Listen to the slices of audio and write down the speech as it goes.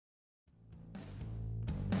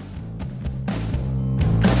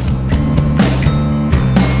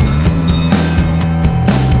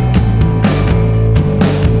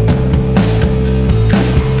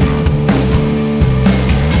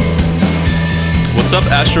What's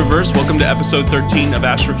up, Astroverse? Welcome to episode 13 of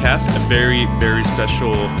Astrocast, a very, very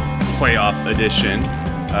special playoff edition.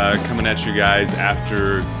 Coming at you guys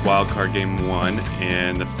after wildcard game 1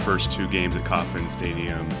 and the first 2 games at Kauffman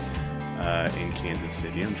Stadium in Kansas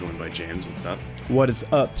City. I'm joined by James. What's up? What is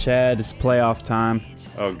up, Chad? It's playoff time.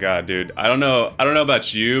 Oh God, dude. I don't know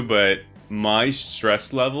about you, but my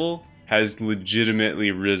stress level has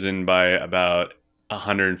legitimately risen by about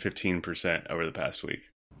 115% over the past week.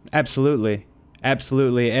 Absolutely. That's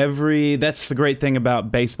the great thing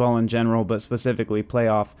about baseball in general, but specifically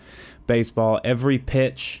playoff baseball. Every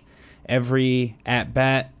pitch, every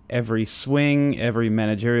at-bat, every swing, every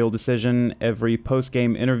managerial decision, every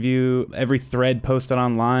post-game interview, every thread posted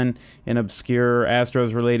online in obscure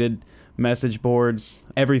Astros-related message boards,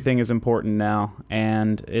 everything is important now,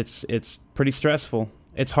 and it's pretty stressful.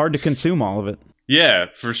 It's hard to consume all of it. Yeah,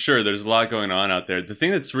 for sure. There's a lot going on out there. The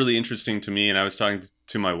thing that's really interesting to me, and I was talking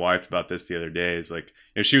to my wife about this the other day, is like,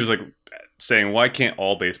 she was like saying, why can't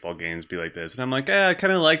all baseball games be like this? And I'm like, I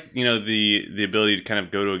kind of like, the ability to kind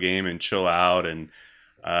of go to a game and chill out. And,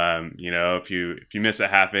 if you miss a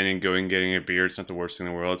half inning, going and getting a beer, it's not the worst thing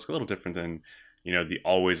in the world. It's a little different than, the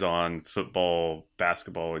always on football,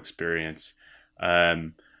 basketball experience.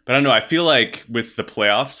 But I don't know, I feel like with the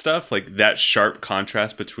playoff stuff, like that sharp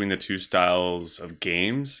contrast between the two styles of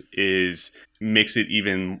games makes it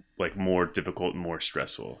even like more difficult and more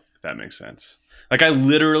stressful, if that makes sense. Like I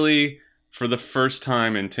literally, for the first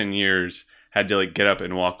time in 10 years, had to like get up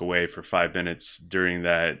and walk away for 5 minutes during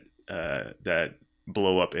that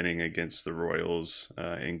blow up inning against the Royals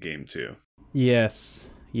in game 2. Yes.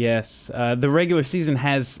 The regular season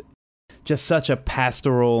has just such a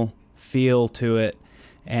pastoral feel to it.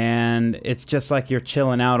 And it's just like you're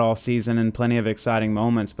chilling out all season and plenty of exciting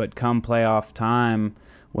moments. But come playoff time,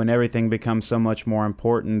 when everything becomes so much more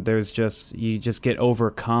important, you just get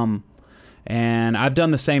overcome. And I've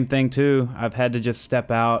done the same thing too. I've had to just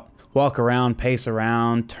step out, walk around, pace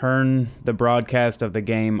around, turn the broadcast of the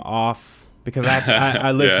game off because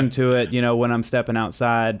I listen to it, when I'm stepping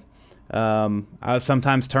outside. I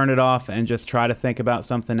sometimes turn it off and just try to think about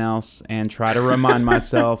something else and try to remind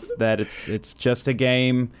myself that it's just a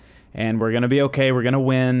game and we're going to be okay. We're going to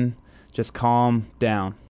win. Just calm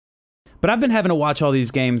down. But I've been having to watch all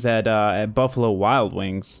these games at Buffalo Wild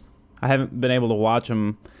Wings. I haven't been able to watch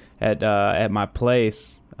them at my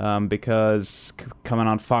place because coming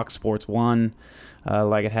on Fox Sports 1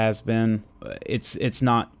 like it has been, it's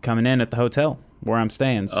not coming in at the hotel where I'm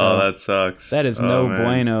staying. So that sucks. That is no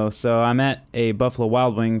bueno. So I'm at a Buffalo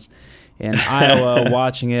Wild Wings in Iowa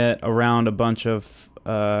watching it around a bunch of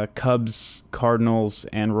Cubs, Cardinals,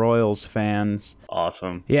 and Royals fans.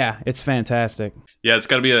 Awesome. Yeah, it's fantastic. Yeah, it's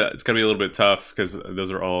gotta be a little bit tough because those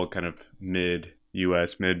are all kind of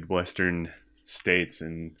mid-U.S., Midwestern states,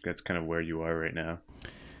 and that's kind of where you are right now.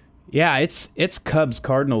 Yeah, it's Cubs,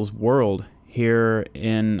 Cardinals world here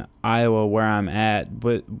in Iowa where I'm at,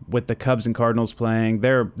 but with the Cubs and Cardinals playing,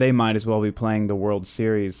 they might as well be playing the World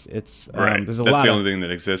Series. It's right. That's the only thing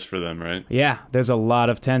that exists for them, right? Yeah, there's a lot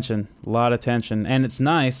of tension, and it's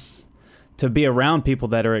nice to be around people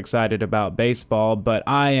that are excited about baseball, but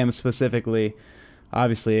I am specifically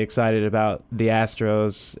obviously excited about the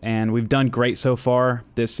Astros, and we've done great so far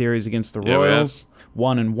this series against the Royals.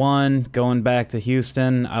 1-1, going back to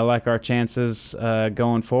Houston. I like our chances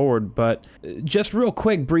going forward. But just real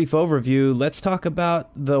quick, brief overview. Let's talk about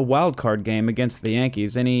the wild card game against the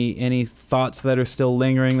Yankees. Any thoughts that are still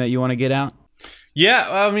lingering that you want to get out? Yeah,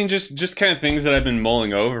 I mean, just kind of things that I've been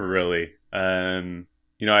mulling over, really.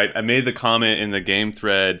 I made the comment in the game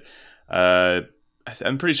thread.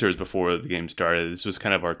 I'm pretty sure it was before the game started. This was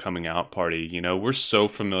kind of our coming out party. We're so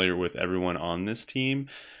familiar with everyone on this team.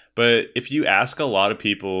 But if you ask a lot of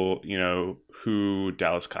people, who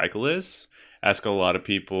Dallas Keuchel is, ask a lot of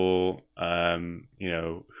people,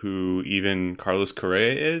 who even Carlos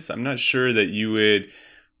Correa is, I'm not sure that you would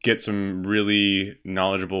get some really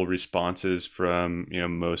knowledgeable responses from,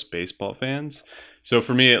 most baseball fans. So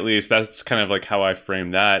for me, at least, that's kind of like how I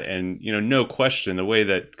frame that. And, no question, the way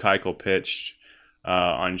that Keuchel pitched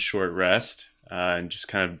on short rest and just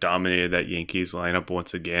kind of dominated that Yankees lineup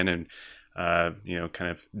once again and, kind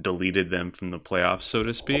of deleted them from the playoffs, so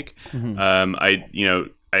to speak. Mm-hmm.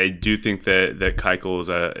 I do think that Keuchel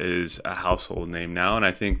is a household name now, and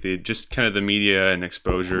I think just kind of the media and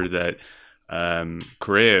exposure that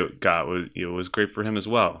Correa got was great for him as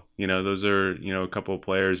well. Those are a couple of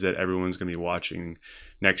players that everyone's going to be watching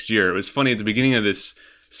next year. It was funny at the beginning of this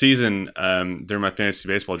season, during my fantasy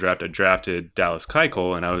baseball draft, I drafted Dallas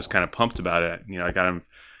Keuchel, and I was kind of pumped about it. I got him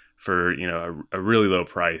for a really low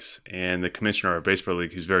price, and the commissioner of our baseball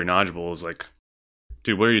league, who's very knowledgeable, was like,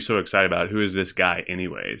 dude, what are you so excited about? Who is this guy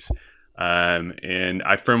anyways? And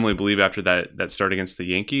I firmly believe after that start against the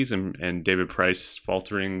Yankees and David Price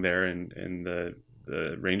faltering there in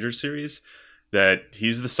the Rangers series, that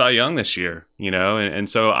he's the Cy Young this year, and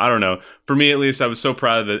so I don't know. For me, at least, I was so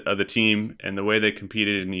proud of the team and the way they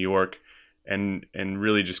competed in New York, and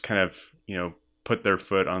really just kind of put their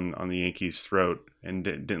foot on the Yankees' throat and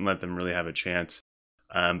didn't let them really have a chance.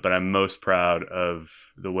 But I'm most proud of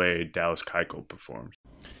the way Dallas Keuchel performed.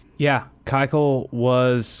 Yeah, Keuchel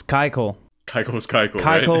was Keuchel. Keuchel was Keuchel,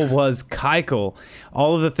 Keuchel right? was Keuchel.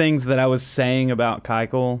 All of the things that I was saying about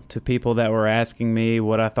Keuchel to people that were asking me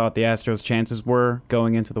what I thought the Astros' chances were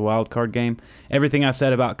going into the wild card game, everything I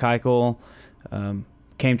said about Keuchel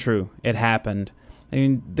came true. It happened. I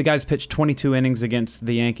mean, the guy's pitched 22 innings against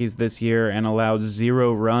the Yankees this year and allowed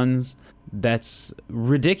 0 runs. That's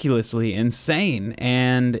ridiculously insane,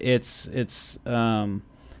 and it's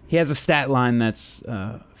he has a stat line that's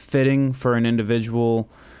fitting for an individual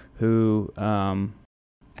who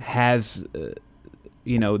has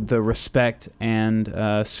the respect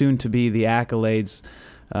and soon to be the accolades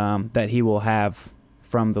that he will have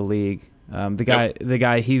from the league. The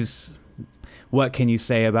guy, he's, what can you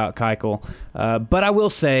say about Keuchel? But I will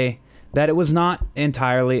say that it was not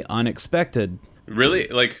entirely unexpected. Really?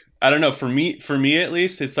 Like, I don't know. For me at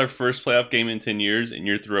least, it's our first playoff game in 10 years, and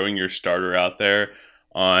you're throwing your starter out there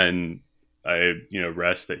on a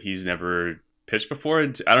rest that he's never pitched before.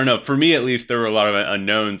 I don't know. For me at least, there were a lot of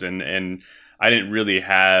unknowns, and I didn't really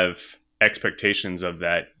have expectations of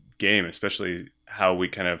that game, especially how we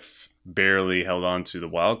kind of barely held on to the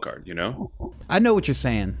wild card. I know what you're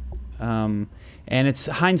saying. And it's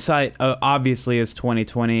hindsight, obviously, is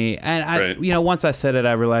 2020. And right. Once I said it,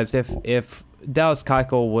 I realized if Dallas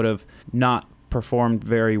Keuchel would have not performed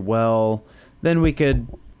very well, then we could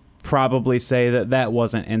probably say that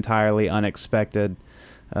wasn't entirely unexpected.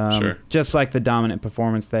 Sure. Just like the dominant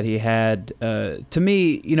performance that he had. To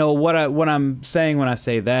me, what I'm saying when I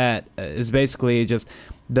say that is basically just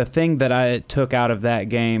the thing that I took out of that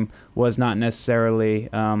game was not necessarily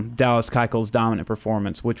Dallas Keuchel's dominant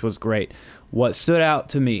performance, which was great. What stood out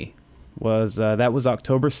to me was that was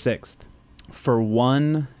October 6th. For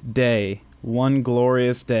one day, one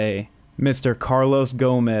glorious day, Mr. Carlos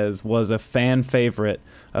Gomez was a fan favorite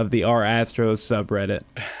of the R Astros subreddit.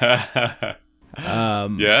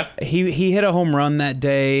 Yeah. He hit a home run that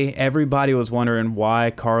day. Everybody was wondering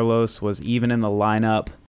why Carlos was even in the lineup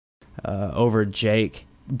over Jake.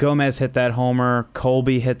 Gomez hit that homer,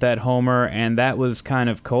 Colby hit that homer, and that was kind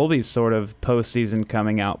of Colby's sort of postseason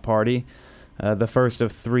coming out party. The first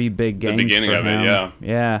of 3 big games. The beginning for of him. it,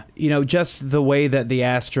 yeah. Yeah. Just the way that the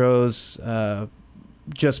Astros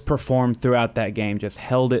just performed throughout that game, just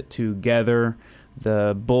held it together.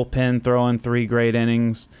 The bullpen throwing 3 great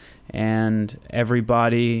innings, and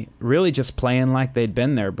everybody really just playing like they'd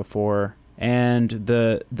been there before. And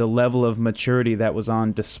the level of maturity that was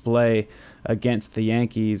on display against the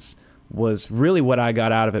Yankees was really what I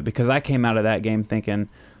got out of it, because I came out of that game thinking,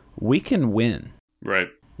 we can win. Right.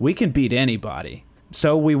 We can beat anybody.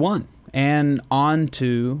 So we won. And on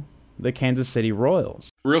to the Kansas City Royals.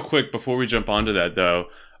 Real quick, before we jump onto that, though,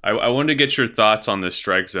 I wanted to get your thoughts on the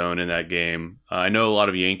strike zone in that game. I know a lot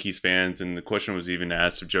of Yankees fans, and the question was even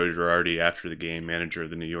asked of Joe Girardi after the game, manager of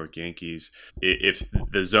the New York Yankees, if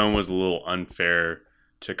the zone was a little unfair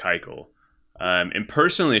to Keuchel. And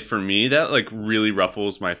personally, for me, that really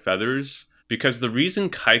ruffles my feathers, because the reason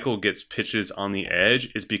Keuchel gets pitches on the edge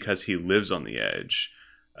is because he lives on the edge.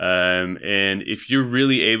 And if you're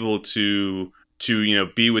really able to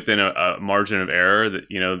be within a margin of error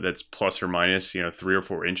that that's plus or minus 3 or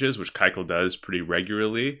 4 inches, which Keuchel does pretty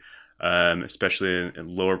regularly, especially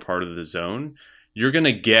in lower part of the zone, you're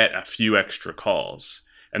gonna get a few extra calls,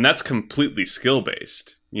 and that's completely skill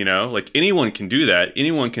based. Anyone can do that.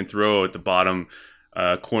 Anyone can throw at the bottom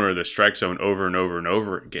corner of the strike zone over and over and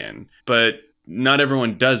over again, but not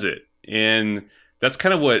everyone does it. And that's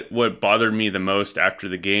kind of what bothered me the most after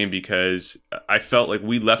the game, because I felt like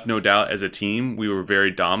we left no doubt as a team. We were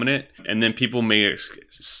very dominant. And then people made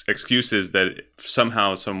excuses that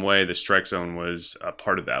somehow, some way, the strike zone was a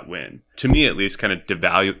part of that win. To me, at least, kind of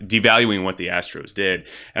devaluing what the Astros did.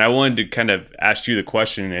 And I wanted to kind of ask you the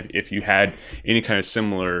question if you had any kind of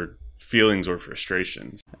similar feelings or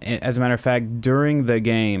frustrations. As a matter of fact, during the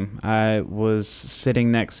game, I was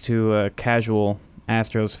sitting next to a casual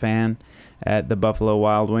Astros fan at the Buffalo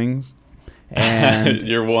Wild Wings, and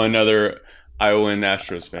you're one other Iowan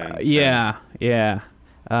Astros fan. Yeah.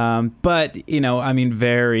 But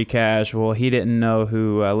very casual. He didn't know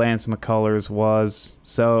who Lance McCullers was,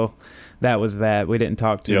 so that was that. We didn't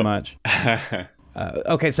talk too much.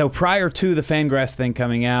 Okay, so prior to the Fangraphs thing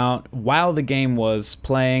coming out, while the game was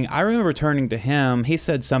playing, I remember turning to him. He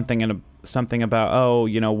said something about,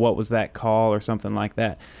 oh, what was that call or something like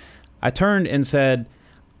that. I turned and said,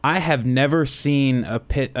 I have never seen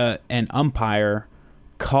an umpire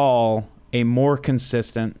call a more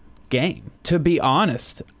consistent game. To be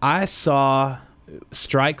honest, I saw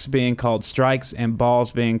strikes being called strikes and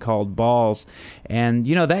balls being called balls, and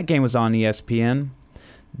that game was on ESPN.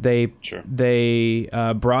 They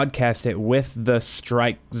broadcast it with the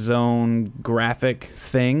strike zone graphic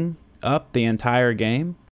thing up the entire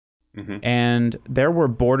game, and there were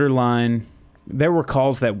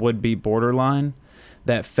calls that would be borderline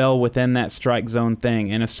that fell within that strike zone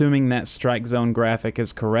thing. And assuming that strike zone graphic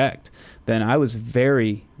is correct, then I was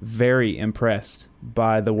very, very impressed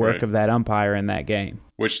by the work of that umpire in that game.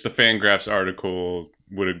 Which the Fangraphs article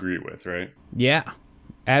would agree with, right? Yeah,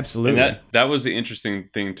 absolutely. And that was the interesting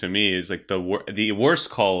thing to me is like the worst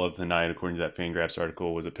call of the night, according to that Fangraphs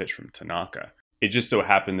article, was a pitch from Tanaka. It just so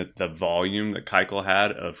happened that the volume that Keuchel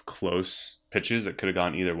had of close pitches that could have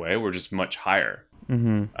gone either way were just much higher.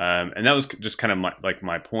 And that was just kind of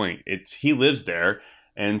my point. He lives there,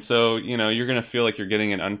 and so you're going to feel like you're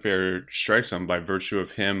getting an unfair strike zone by virtue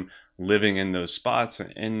of him living in those spots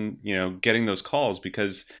and getting those calls,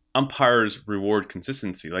 because umpires reward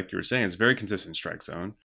consistency. Like you were saying, it's a very consistent strike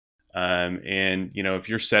zone. And if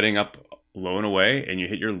you're setting up low and away and you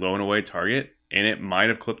hit your low and away target and it might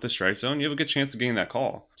have clipped the strike zone, you have a good chance of getting that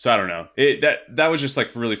call. So I don't know. That was just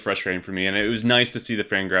like really frustrating for me. And it was nice to see the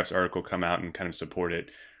Fangraphs article come out and kind of support it.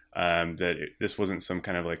 This wasn't some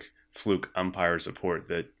kind of like fluke umpire support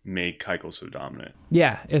that made Keuchel so dominant.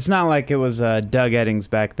 Yeah, it's not like it was Doug Eddings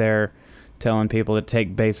back there telling people to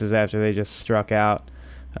take bases after they just struck out.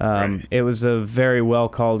 Right. It was a very well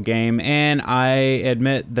called game, and I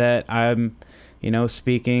admit that I'm,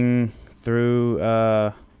 speaking through,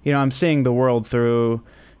 I'm seeing the world through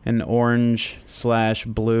an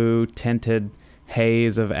orange/blue tinted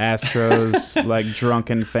haze of Astros, like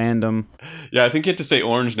drunken fandom. Yeah, I think you have to say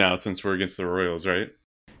orange now since we're against the Royals, right?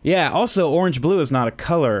 Yeah, also orange-blue is not a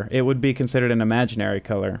color. It would be considered an imaginary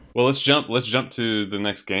color. Well, let's jump to the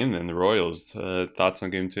next game then, the Royals. Thoughts on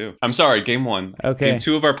game 2? I'm sorry, game 1. Okay. Game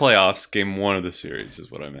 2 of our playoffs, game 1 of the series is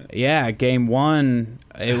what I meant. Yeah, game 1,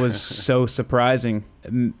 it was so surprising.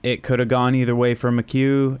 It could have gone either way for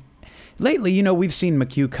McHugh. Lately, we've seen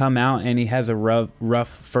McHugh come out and he has a rough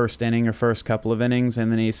first inning or first couple of innings,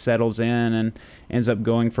 and then he settles in and ends up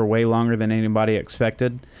going for way longer than anybody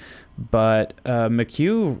expected. But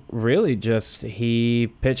McHugh really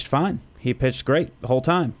he pitched fine. He pitched great the whole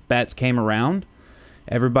time. Bats came around.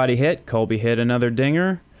 Everybody hit. Colby hit another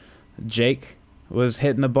dinger. Jake was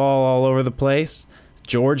hitting the ball all over the place.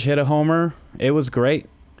 George hit a homer. It was great.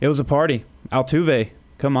 It was a party. Altuve,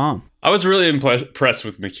 come on. I was really impressed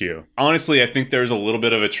with McHugh. Honestly, I think there's a little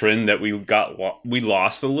bit of a trend that we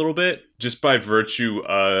lost a little bit just by virtue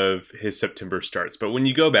of his September starts. But when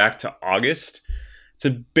you go back to August, so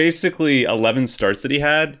basically 11 starts that he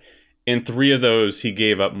had, in 3 of those he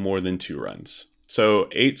gave up more than 2 runs. So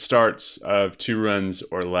 8 starts of 2 runs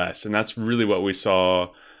or less, and that's really what we saw,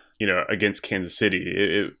 against Kansas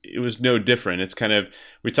City. It was no different. It's kind of,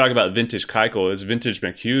 we talk about vintage Keuchel, it's vintage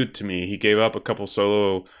McHugh to me. He gave up a couple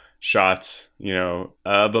solo shots,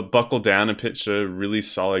 but buckled down and pitched a really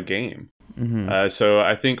solid game. So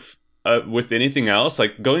I think with anything else,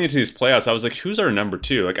 like going into these playoffs, I was like, who's our number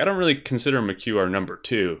 2? Like, I don't really consider McHugh our number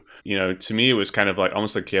 2. To me, it was kind of like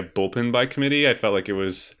almost like you have bullpen by committee. I felt like it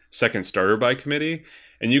was second starter by committee.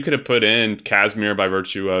 And you could have put in Kazmir by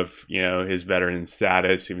virtue of, his veteran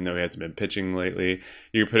status, even though he hasn't been pitching lately.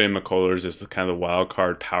 You could put in McCullers as the kind of the wild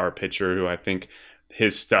card power pitcher who I think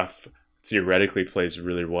his stuff theoretically plays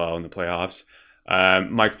really well in the playoffs.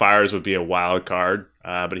 Mike Fiers would be a wild card,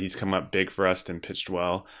 but he's come up big for us and pitched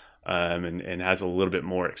well. And has a little bit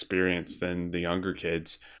more experience than the younger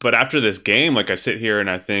kids. But after this game, like I sit here and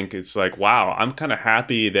I think it's like, wow, I'm kind of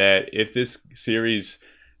happy that if this series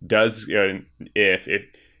does, if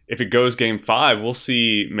it goes game 5, we'll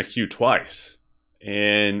see McHugh twice.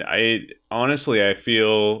 And I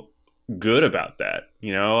feel good about that.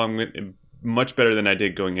 I'm much better than I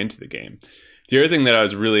did going into the game. The other thing that I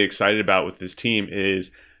was really excited about with this team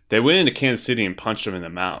is they went into Kansas City and punched them in the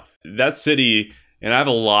mouth. That city. And I have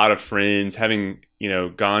a lot of friends, having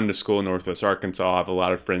gone to school in Northwest Arkansas. I have a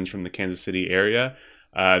lot of friends from the Kansas City area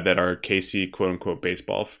that are KC quote unquote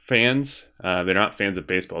baseball fans. They're not fans of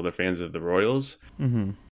baseball; they're fans of the Royals.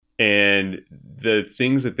 And the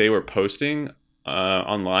things that they were posting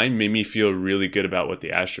online made me feel really good about what the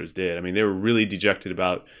Astros did. I mean, they were really dejected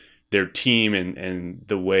about their team and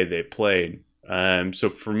the way they played. So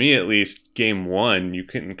for me, at least, game one, you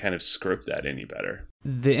couldn't kind of script that any better.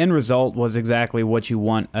 The end result was exactly what you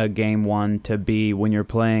want a game one to be when you're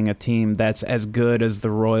playing a team that's as good as the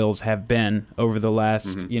Royals have been over the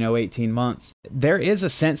last, 18 months. There is a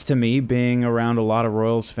sense to me being around a lot of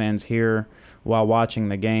Royals fans here while watching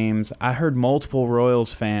the games. I heard multiple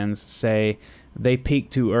Royals fans say they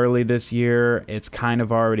peaked too early this year. It's kind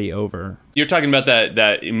of already over. You're talking about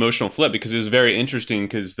that emotional flip, because it was very interesting,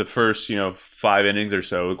 because the first 5 innings or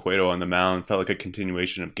so, Cueto on the mound felt like a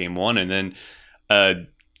continuation of game one, and then I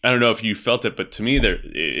don't know if you felt it, but to me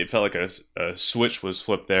it felt like a switch was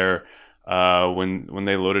flipped there when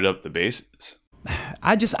they loaded up the bases.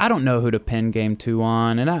 I don't know who to pin game two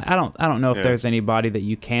on, and I don't know if there's anybody that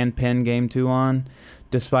you can pin game two on,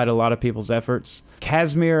 despite a lot of people's efforts.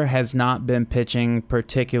 Kazmir has not been pitching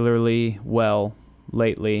particularly well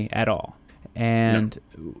lately at all. And,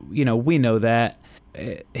 we know that.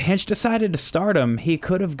 Hinch decided to start him. He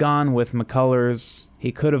could have gone with McCullers.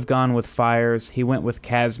 He could have gone with Fires. He went with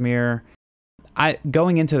Kazmir.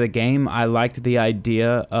 Going into the game, I liked the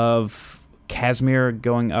idea of Kazmir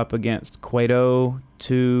going up against Cueto,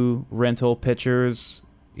 two rental pitchers,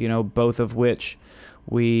 both of which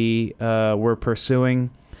we were pursuing.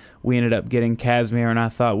 We ended up getting Kazmir, and I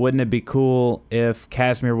thought, wouldn't it be cool if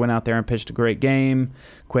Kazmir went out there and pitched a great game,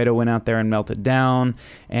 Cueto went out there and melted down,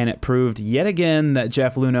 and it proved yet again that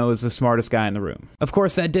Jeff Luhnow is the smartest guy in the room. Of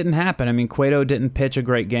course, that didn't happen. I mean, Cueto didn't pitch a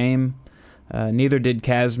great game. Neither did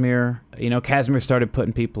Kazmir. Kazmir started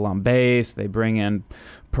putting people on base. They bring in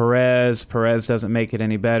Perez. Perez doesn't make it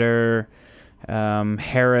any better.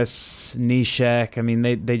 Harris, Neshek. I mean,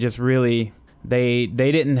 they just really... They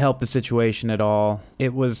didn't help the situation at all.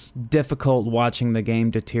 It was difficult watching the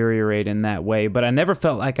game deteriorate in that way, but I never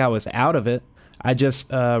felt like I was out of it. I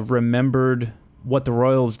just remembered what the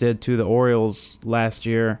Royals did to the Orioles last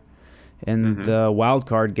year in the wild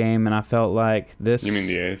card game, and I felt like this... You mean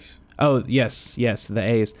the A's? Oh, yes, the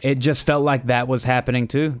A's. It just felt like that was happening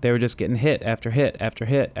too. They were just getting hit after hit after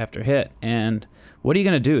hit after hit, and... What are you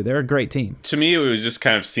going to do? They're a great team. To me, it was just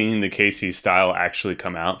kind of seeing the KC style actually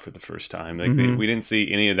come out for the first time. Like we didn't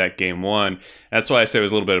see any of that game one. That's why I say it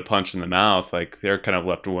was a little bit of punch in the mouth. Like they're kind of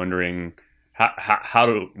left wondering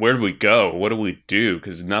where do we go? What do we do?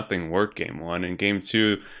 Because nothing worked game one. And game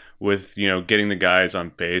two, with getting the guys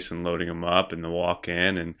on base and loading them up and the walk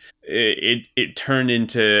in, and it turned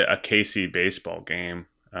into a KC baseball game.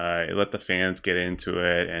 It let the fans get into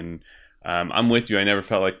it, and I'm with you. I never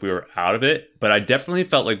felt like we were out of it, but I definitely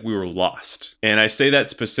felt like we were lost. And I say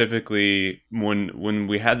that specifically when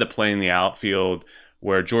we had the play in the outfield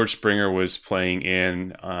where George Springer was playing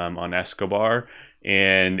in on Escobar,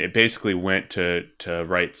 and it basically went to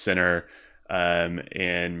right center, and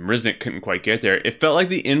Marisnick couldn't quite get there. It felt like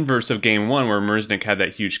the inverse of game one, where Marisnick had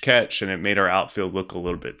that huge catch, and it made our outfield look a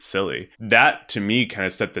little bit silly. That, to me, kind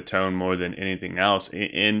of set the tone more than anything else.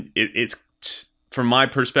 And it's... From my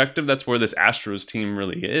perspective, that's where this Astros team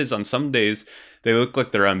really is. On some days, they look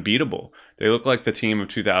like they're unbeatable. They look like the team of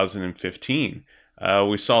 2015.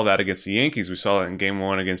 We saw that against the Yankees. We saw that in Game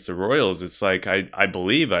 1 against the Royals. It's like I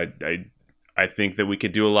think that we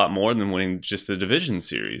could do a lot more than winning just the division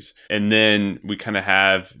series. And then we kind of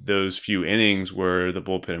have those few innings where the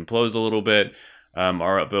bullpen implodes a little bit.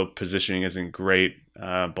 Our outfield positioning isn't great.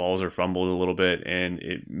 Balls are fumbled a little bit, and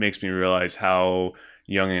it makes me realize how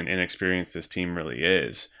young and inexperienced this team really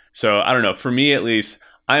is. So I don't know. For me, at least,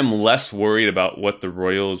 I'm less worried about what the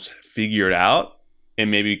Royals figured out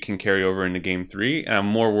and maybe can carry over into game three. And I'm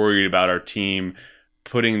more worried about our team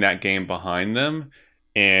putting that game behind them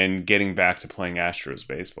and getting back to playing Astros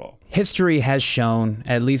baseball. History has shown,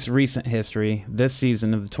 at least recent history, this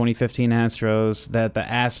season of the 2015 Astros, that the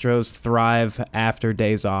Astros thrive after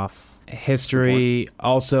days off. History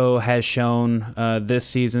also has shown this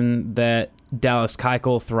season that Dallas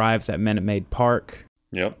Keuchel thrives at Minute Maid Park.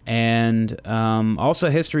 Yep. And also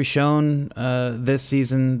history shown this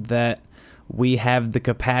season that we have the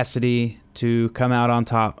capacity to come out on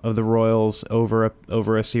top of the Royals over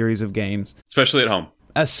a series of games. Especially at home.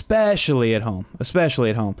 Especially at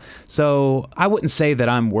home. So I wouldn't say that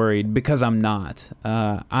I'm worried, because I'm not.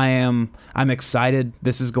 I'm excited.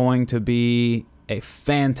 This is going to be a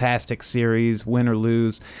fantastic series, win or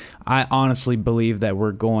lose. I honestly believe that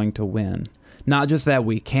we're going to win. Not just that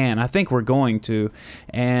we can. I think we're going to.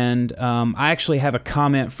 And I actually have a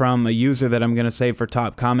comment from a user that I'm going to save for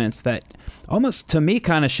top comments that almost, to me,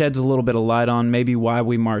 kind of sheds a little bit of light on maybe why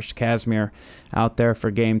we marched Kazmir out there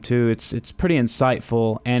for game two. It's pretty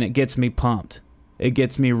insightful, and it gets me pumped. It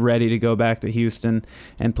gets me ready to go back to Houston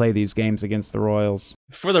and play these games against the Royals.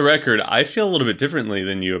 For the record, I feel a little bit differently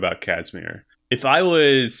than you about Kazmir. If I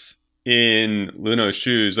was in Luno's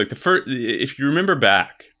shoes. Like the first, if you remember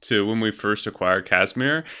back to when we first acquired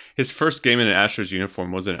Casimir, his first game in an Astros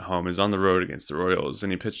uniform wasn't at home. It was on the road against the Royals,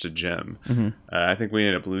 and he pitched to Jim. Mm-hmm. I think we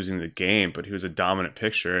ended up losing the game, but he was a dominant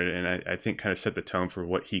pitcher, and I think kind of set the tone for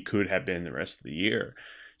what he could have been the rest of the year.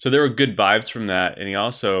 So there were good vibes from that, and he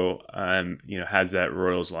also, has that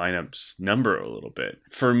Royals lineups number a little bit.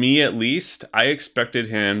 For me, at least, I expected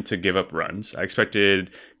him to give up runs. I expected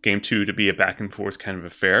Game 2 to be a back and forth kind of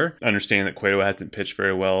affair, understanding that Cueto hasn't pitched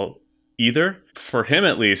very well either. For him,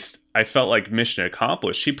 at least, I felt like mission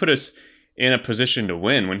accomplished. He put us in a position to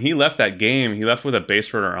win. When he left that game, he left with a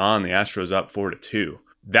base runner on, the Astros up 4-2.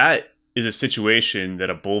 That is a situation that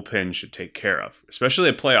a bullpen should take care of, especially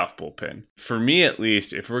a playoff bullpen. For me, at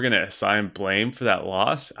least, if we're going to assign blame for that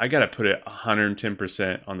loss, I got to put it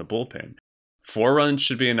 110% on the bullpen. 4 runs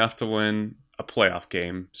should be enough to win a playoff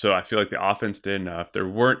game, so I feel like the offense did enough. There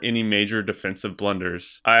weren't any major defensive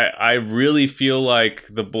blunders. I really feel like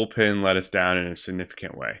the bullpen let us down in a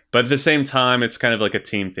significant way. But at the same time, it's kind of like a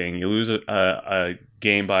team thing. You lose a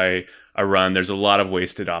game by a run, there's a lot of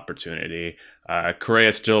wasted opportunity.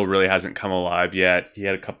 Correa still really hasn't come alive yet. He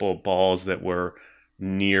had a couple of balls that were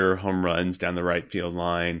near home runs down the right field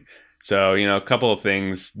line. So, a couple of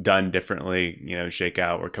things done differently, shake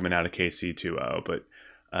out. We're coming out of KC 2-0. But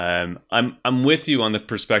I'm with you on the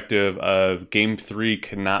perspective of Game 3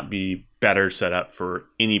 cannot be better set up for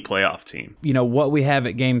any playoff team. What we have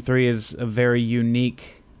at Game 3 is a very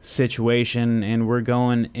unique situation, and we're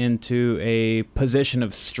going into a position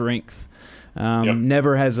of strength.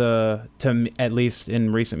 Never has at least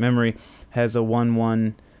in recent memory, has a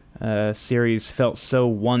 1-1 series felt so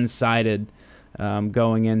one-sided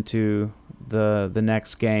going into the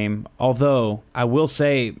next game. Although, I will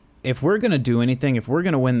say, if we're going to do anything, if we're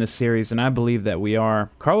going to win this series, and I believe that we are,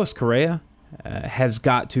 Carlos Correa has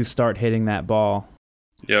got to start hitting that ball.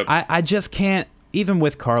 Yep. I just can't, even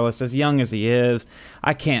with Carlos, as young as he is,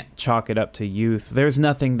 I can't chalk it up to youth. There's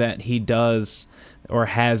nothing that he does or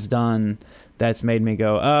has done that's made me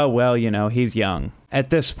go, oh, well, he's young.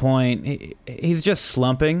 At this point, he's just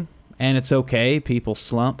slumping, and it's okay. People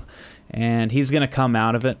slump, and he's going to come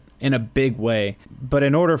out of it in a big way. But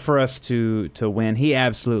in order for us to win, he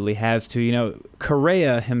absolutely has to.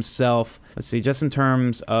 Correa himself, let's see, just in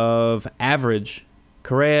terms of average,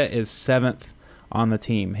 Correa is 7th on the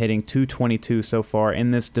team, hitting .222 so far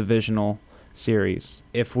in this divisional series.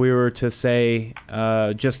 If we were to say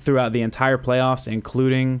just throughout the entire playoffs,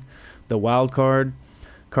 including the wild card,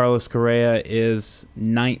 Carlos Correa is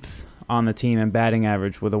 9th on the team in batting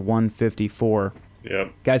average with a 154.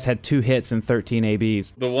 Yep. Guy's had 2 hits and 13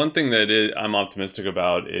 ABs. The one thing that I'm optimistic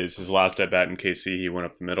about is his last at bat in KC. He went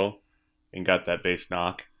up the middle and got that base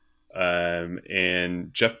knock.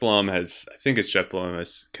 And Jeff Blum has kind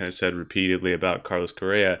of said repeatedly about Carlos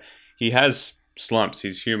Correa, he has slumps.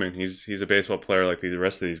 He's human. He's a baseball player like the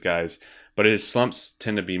rest of these guys. But his slumps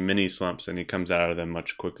tend to be mini slumps, and he comes out of them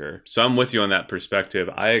much quicker. So I'm with you on that perspective.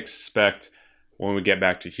 I expect when we get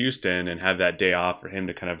back to Houston and have that day off for him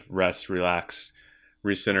to kind of rest, relax,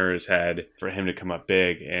 recenter his head, for him to come up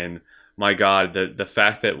big. And my God, the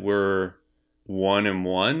fact that we're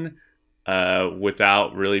 1-1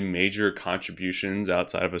 without really major contributions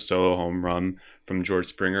outside of a solo home run from George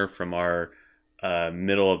Springer from our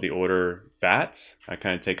middle of the order bats. I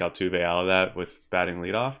kind of take Altuve out of that with batting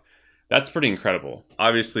leadoff. That's pretty incredible.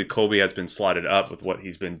 Obviously, Colby has been slotted up with what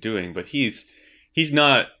he's been doing, but he's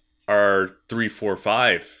not our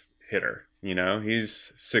 3-4-5 hitter.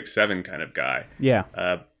 He's 6-7 kind of guy. Yeah.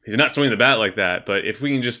 He's not swinging the bat like that, but if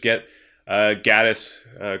we can just get Gaddis,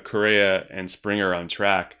 Correa, and Springer on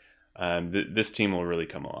track, this team will really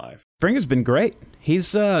come alive. Springer's been great.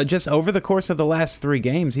 He's just over the course of the last 3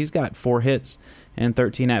 games, he's got 4 hits and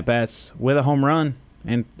 13 at-bats with a home run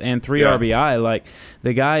and 3 RBI. Like,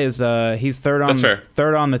 the guy is he's third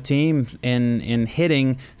on the team in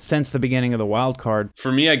hitting since the beginning of the wild card.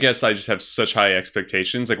 For me, I guess I just have such high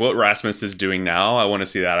expectations. Like what Rasmus is doing now, I want to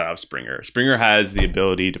see that out of Springer. Springer has the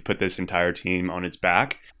ability to put this entire team on its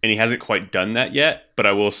back, and he hasn't quite done that yet, but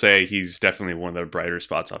I will say he's definitely one of the brighter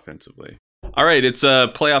spots offensively. All right, it's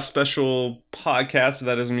a playoff special podcast, but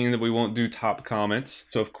that doesn't mean that we won't do top comments.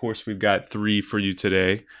 So, of course, we've got 3 for you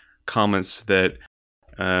today. Comments that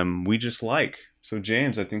we just like. So,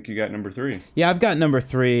 James, I think you got number 3. Yeah, I've got number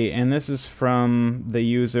 3, and this is from the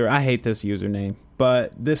user. I hate this username,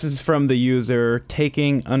 but this is from the user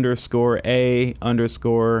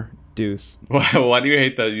taking_a_deuce. Why do you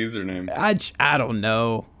hate that username? I don't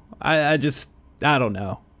know. I don't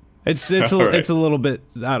know. It's Right. it's a little bit,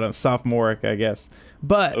 I don't know, sophomoric, I guess.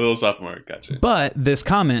 But A little sophomore, gotcha. But this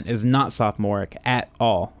comment is not sophomoric at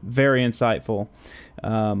all. Very insightful.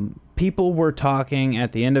 People were talking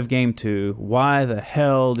at the end of Game 2, why the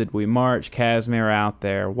hell did we march Casimir out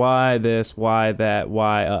there? Why this, why that,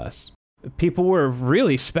 why us? People were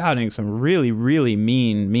really spouting some really, really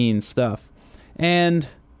mean stuff. And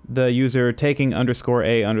the user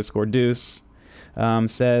taking_A_deuce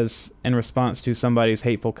says, in response to somebody's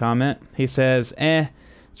hateful comment, he says,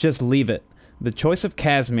 just leave it. The choice of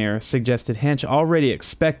Casimir suggested Hinch already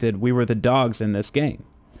expected we were the dogs in this game.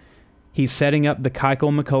 He's setting up the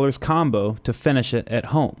Keuchel McCullers combo to finish it at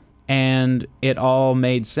home. And it all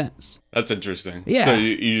made sense. That's interesting. Yeah. So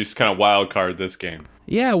you just kind of wild card this game.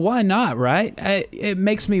 Yeah, why not, right? It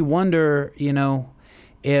makes me wonder,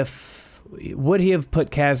 if would he have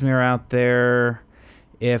put Casimir out there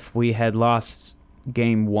if we had lost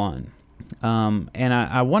Game 1? And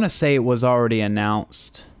I want to say it was already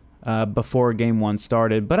announced before Game 1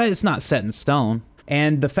 started, but it's not set in stone.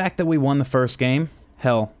 And the fact that we won the first game,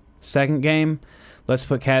 hell, second game, let's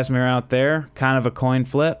put Casimir out there, kind of a coin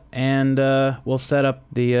flip, and we'll set up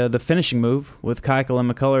the finishing move with Keuchel and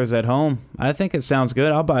McCullers at home. I think it sounds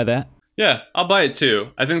good. I'll buy that. Yeah, I'll buy it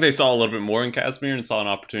too. I think they saw a little bit more in Casimir and saw an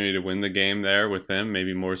opportunity to win the game there with him,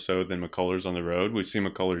 maybe more so than McCullers on the road. We've seen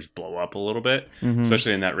McCullers blow up a little bit,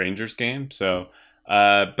 especially in that Rangers game. So,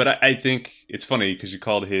 but I think it's funny because you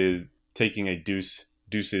called his taking a deuce's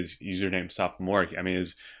username sophomoric. I mean,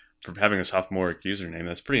 for having a sophomoric username,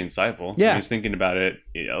 that's pretty insightful. Yeah. He's thinking about it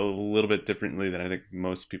a little bit differently than I think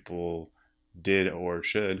most people did or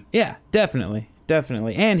should. Yeah, definitely.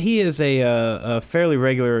 And he is a fairly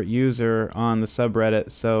regular user on the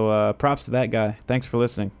subreddit, so props to that guy. Thanks for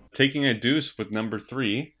listening. Taking a deuce with number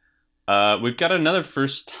 3. We've got another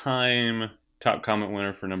first-time top comment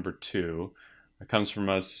winner for number 2. It comes from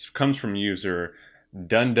user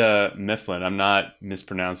Dunda Mifflin. I'm not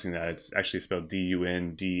mispronouncing that. It's actually spelled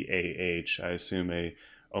Dundah. I assume a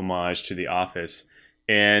homage to The Office.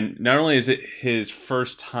 And not only is it his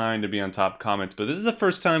first time to be on top comments, but this is the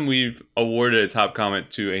first time we've awarded a top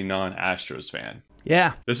comment to a non-Astros fan.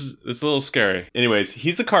 Yeah. This is a little scary. Anyways,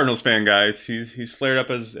 he's a Cardinals fan, guys. He's flared up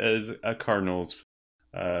as a Cardinals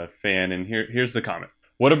fan, and here's the comment.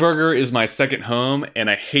 Whataburger is my second home, and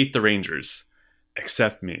I hate the Rangers.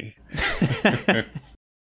 Except me.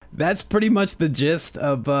 That's pretty much the gist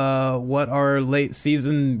of what our late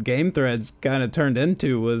season game threads kind of turned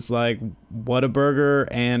into, was like Whataburger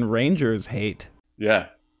and Rangers hate. Yeah,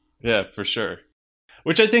 for sure.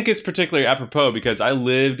 Which I think is particularly apropos because I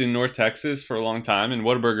lived in North Texas for a long time, and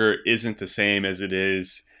Whataburger isn't the same as it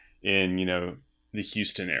is in, the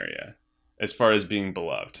Houston area as far as being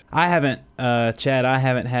beloved. I haven't, Chad,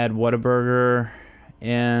 had Whataburger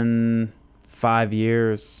in 5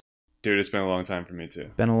 years. Dude, it's been a long time for me too.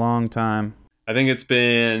 Been a long time. I think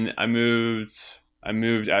I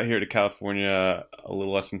moved out here to California a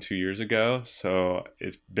little less than 2 years ago, so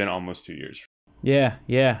it's been almost 2 years. Yeah,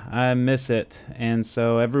 I miss it. And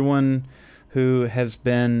so everyone who has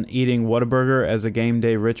been eating Whataburger as a game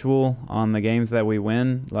day ritual on the games that we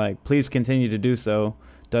win, please continue to do so.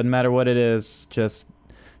 Doesn't matter what it is, just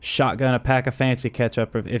shotgun a pack of fancy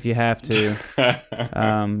ketchup if you have to.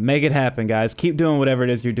 Make it happen, guys. Keep doing whatever it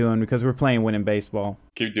is you're doing because we're playing winning baseball.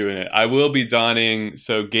 Keep doing it. I will be donning.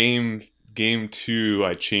 So game 2,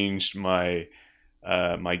 I changed my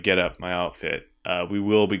my getup, my outfit. We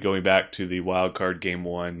will be going back to the wild card game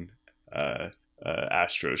 1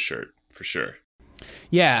 Astros shirt for sure.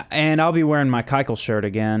 Yeah, and I'll be wearing my Keuchel shirt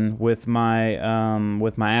again with my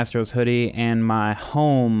Astros hoodie and my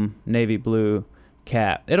home navy blue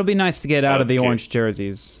cap. It'll be nice to get out of the orange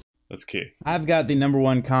jerseys. That's key. I've got the number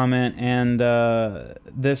 1 comment, and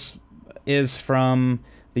this is from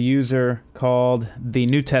the user called The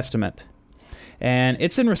New Testament. And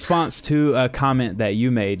it's in response to a comment that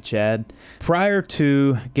you made, Chad. Prior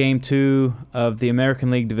to Game 2 of the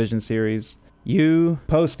American League Division Series, you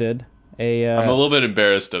posted I'm a little bit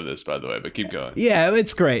embarrassed of this, by the way, but keep going. Yeah,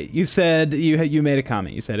 it's great. You said you made a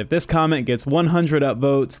comment. You said, if this comment gets 100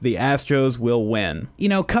 upvotes, the Astros will win.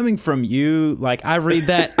 Coming from you, I read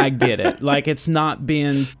that, I get it. It's not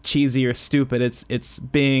being cheesy or stupid. It's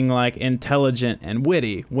being intelligent and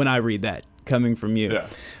witty when I read that coming from you.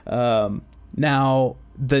 Yeah. Now,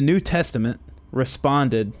 the New Testament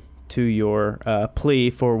responded to your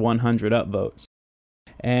plea for 100 upvotes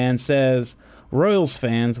and says, Royals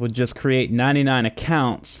fans would just create 99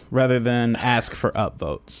 accounts rather than ask for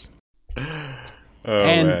upvotes.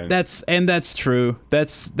 Man. That's true.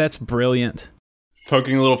 That's brilliant.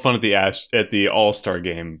 Poking a little fun at the All-Star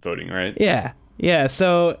game voting, right? Yeah.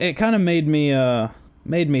 So it kind of made me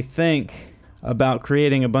made me think about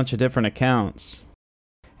creating a bunch of different accounts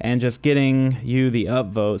and just getting you the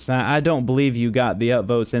upvotes. Now, I don't believe you got the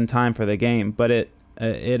upvotes in time for the game, but it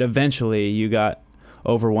eventually you got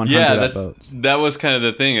over 100 upvotes. That was kind of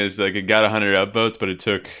the thing, is like it got 100 upvotes, but it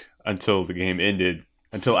took until after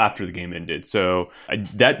the game ended. So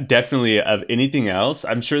that definitely, of anything else,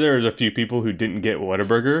 I'm sure there was a few people who didn't get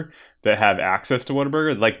Whataburger that have access to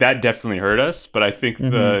Whataburger. Like, that definitely hurt us, but I think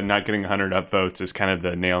the not getting 100 upvotes is kind of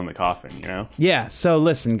the nail in the coffin, you know? Yeah, so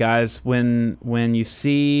listen, guys, when you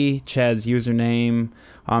see Chad's username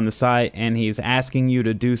on the site and he's asking you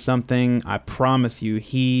to do something, I promise you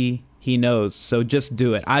he knows. So just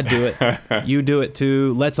do it. I do it. You do it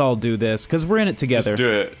too. Let's all do this, because we're in it together. Just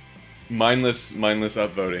do it. Mindless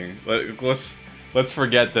upvoting. Let's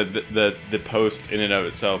forget that the post in and of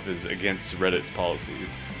itself is against Reddit's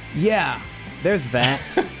policies. Yeah, there's that.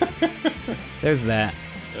 There's that.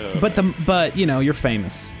 But you know, you're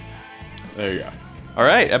famous. There you go. All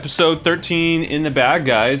right, episode 13 in the bag,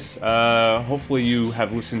 guys. Hopefully you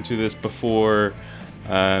have listened to this before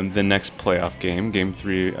the next playoff game, Game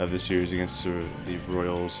 3 of the series against the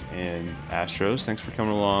Royals and Astros. Thanks for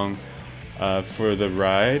coming along for the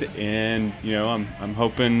ride, and you know, I'm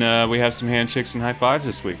hoping we have some handshakes and high fives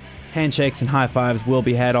this week. Handshakes and high fives will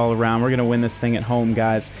be had all around. We're going to win this thing at home,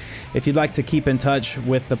 guys. If you'd like to keep in touch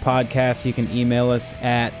with the podcast, you can email us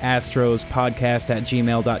at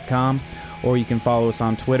astrospodcast@gmail.com, or you can follow us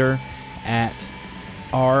on Twitter at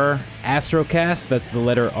 @rastrocast. That's the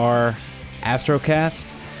letter R,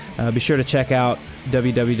 Astrocast. Be sure to check out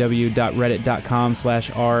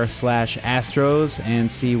www.reddit.com/r/Astros and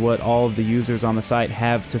see what all of the users on the site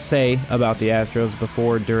have to say about the Astros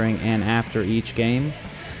before, during, and after each game.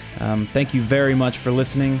 Thank you very much for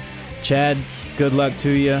listening. Chad, good luck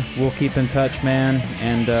to you. We'll keep in touch, man,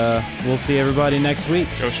 and we'll see everybody next week.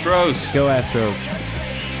 Go Stros! Go Astros.